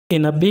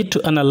In a bid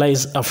to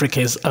analyze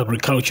Africa's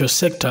agriculture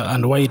sector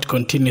and why it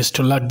continues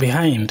to lag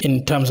behind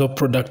in terms of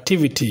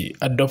productivity,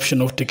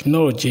 adoption of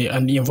technology,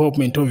 and the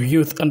involvement of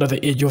youth under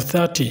the age of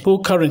 30, who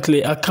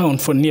currently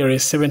account for nearly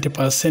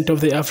 70%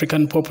 of the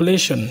African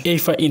population,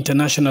 Heifer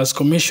International's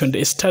commissioned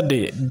a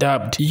study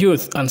dubbed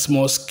Youth and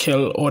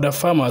Small-Scale Order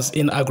Farmers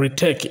in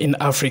Agri-Tech in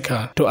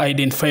Africa to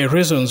identify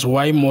reasons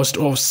why most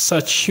of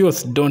such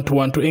youth don't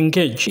want to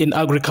engage in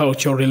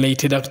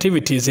agriculture-related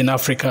activities in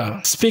Africa.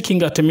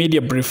 Speaking at a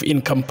media brief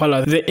in Kampala,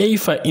 the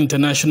Heifer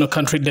International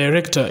Country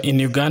Director in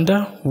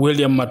Uganda,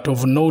 William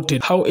Matovu,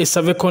 noted how a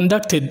survey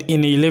conducted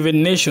in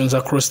 11 nations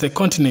across the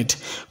continent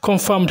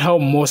confirmed how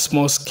most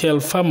small-scale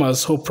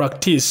farmers who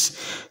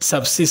practice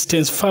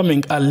subsistence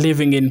farming are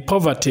living in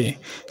poverty,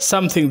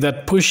 something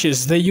that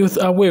pushes the youth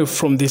away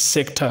from this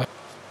sector.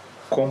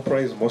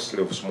 Comprise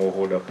mostly of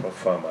smallholder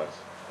farmers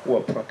who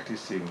are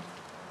practicing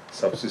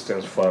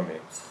subsistence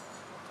farming,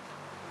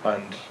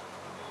 and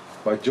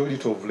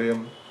majority of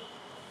them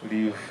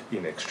live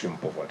in extreme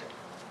poverty.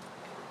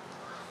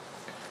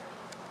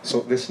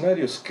 So the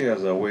scenario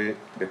scares away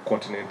the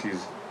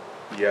continent's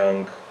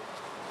young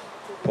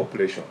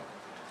population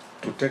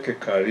to take a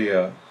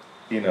career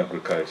in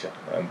agriculture.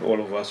 And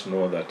all of us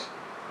know that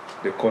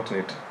the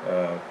continent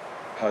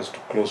has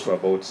close to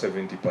about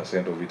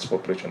 70% of its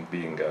population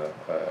being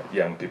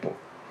young people.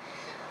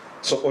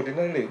 So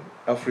ordinarily,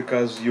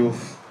 Africa's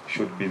youth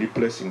should be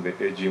replacing the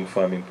aging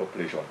farming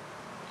population.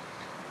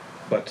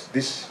 But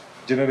this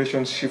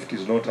generation shift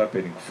is not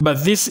happening.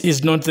 But this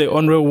is not the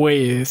only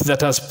way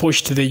that has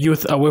pushed the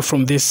youth away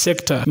from this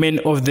sector. Many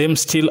of them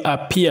still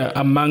appear,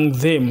 among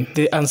them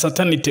the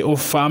uncertainty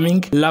of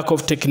farming, lack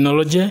of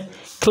technology,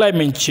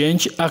 climate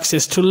change,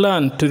 access to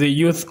land, to the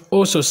youth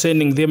also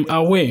sending them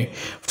away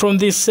from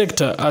this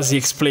sector, as he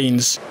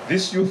explains.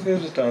 This youth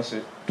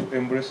hesitancy to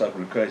embrace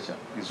agriculture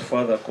is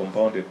further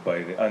compounded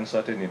by the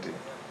uncertainty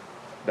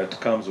that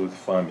comes with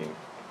farming.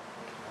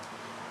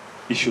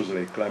 Issues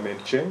like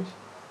climate change,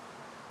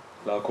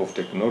 lack of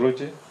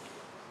technology,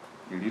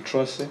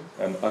 illiteracy,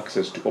 and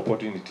access to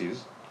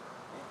opportunities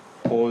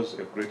pose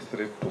a great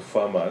threat to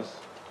farmers'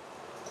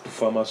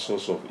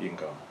 source of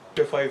income.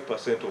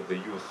 55% of the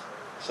youth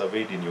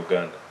surveyed in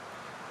Uganda,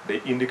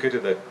 they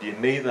indicated that they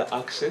neither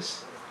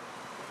access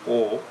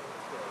or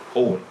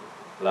own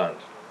land.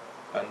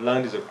 And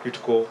land is a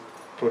critical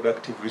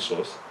productive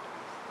resource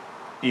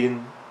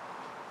in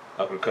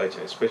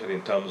agriculture, especially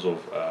in terms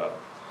of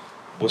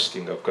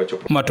boosting agriculture.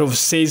 Matov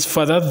says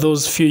further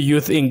those few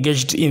youth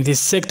engaged in this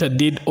sector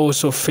did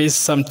also face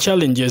some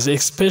challenges,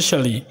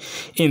 especially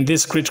in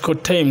these critical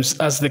times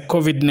as the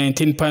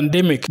COVID-19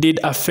 pandemic did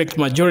affect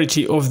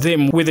majority of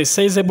them, with a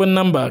sizable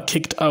number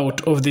kicked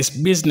out of this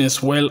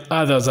business while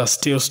others are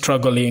still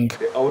struggling.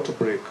 The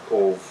outbreak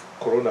of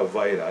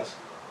coronavirus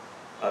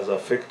has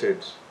affected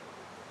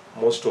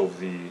most of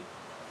the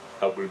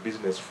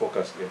agribusiness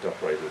focused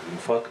enterprises. In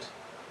fact,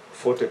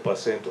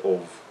 40%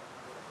 of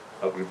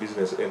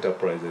agribusiness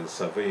enterprises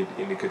surveyed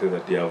indicated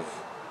that they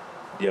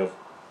have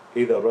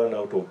either run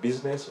out of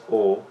business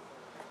or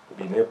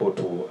been able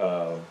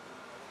to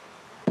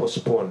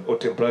postpone or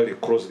temporarily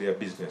close their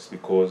business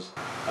because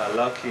are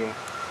lacking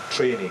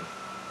training.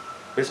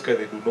 Basically,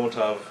 they do not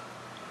have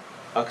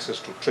access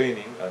to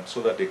training, and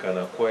so that they can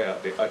acquire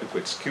the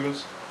adequate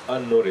skills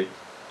and knowledge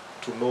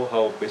to know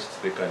how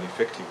best they can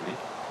effectively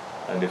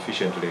and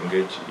efficiently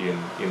engage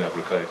in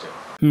agriculture.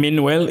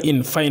 Meanwhile,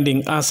 in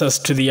finding answers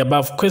to the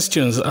above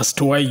questions as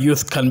to why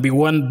youth can be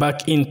won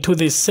back into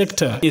this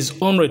sector is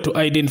only to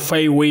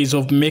identify ways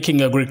of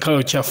making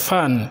agriculture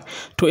fun,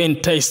 to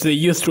entice the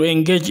youth to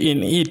engage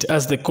in it,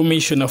 as the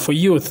Commissioner for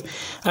Youth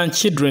and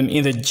Children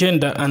in the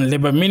Gender and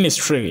Labour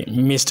Ministry,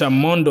 Mr.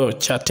 Mondo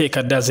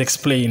Chateka, does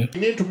explain. We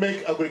need to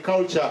make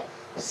agriculture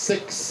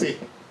sexy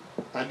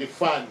and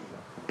fun.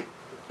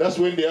 That's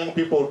when the young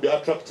people will be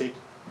attracted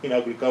in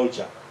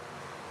agriculture.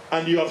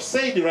 And you have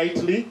said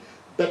rightly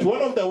that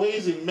one of the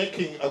ways in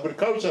making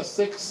agriculture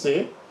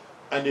sexy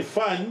and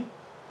fun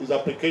is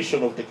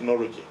application of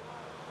technology.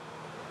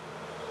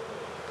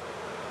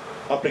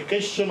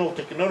 Application of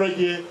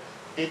technology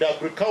in the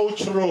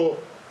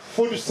agricultural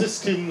food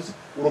systems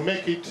will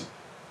make it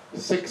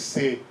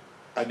sexy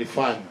and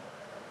fun.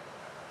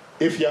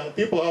 If young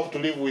people have to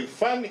live with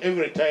fun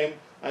every time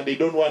and they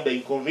don't want the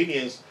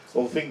inconvenience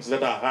of things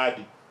that are hard,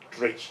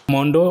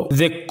 Mondo,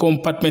 the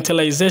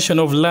compartmentalization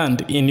of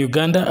land in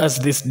Uganda, as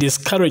this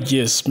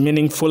discourages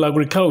meaningful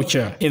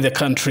agriculture in the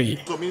country.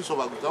 So means of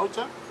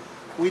agriculture,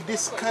 we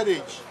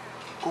discourage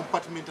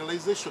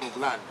compartmentalization of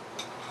land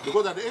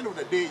because at the end of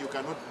the day you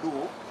cannot do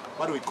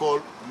what we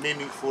call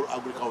meaningful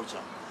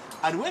agriculture.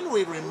 And when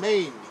we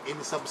remain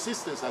in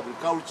subsistence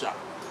agriculture,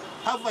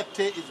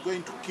 poverty is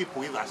going to keep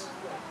with us.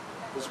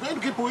 It's going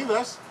to keep with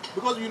us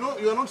because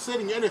you are not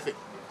selling anything.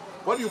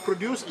 What you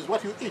produce is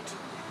what you eat.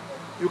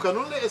 You can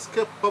only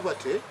escape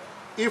poverty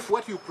if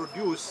what you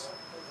produce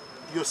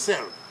you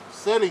sell.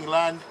 Selling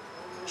land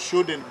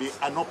shouldn't be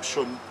an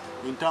option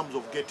in terms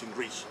of getting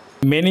rich.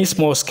 Many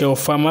small-scale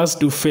farmers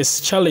do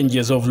face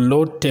challenges of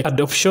low tech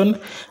adoption,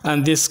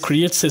 and this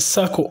creates a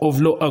circle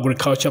of low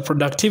agriculture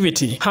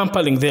productivity,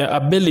 hampering their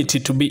ability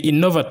to be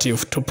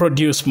innovative to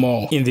produce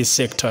more in this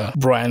sector.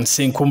 Brian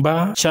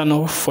Sinkumba,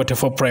 Channel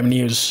 44 Prime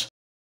News.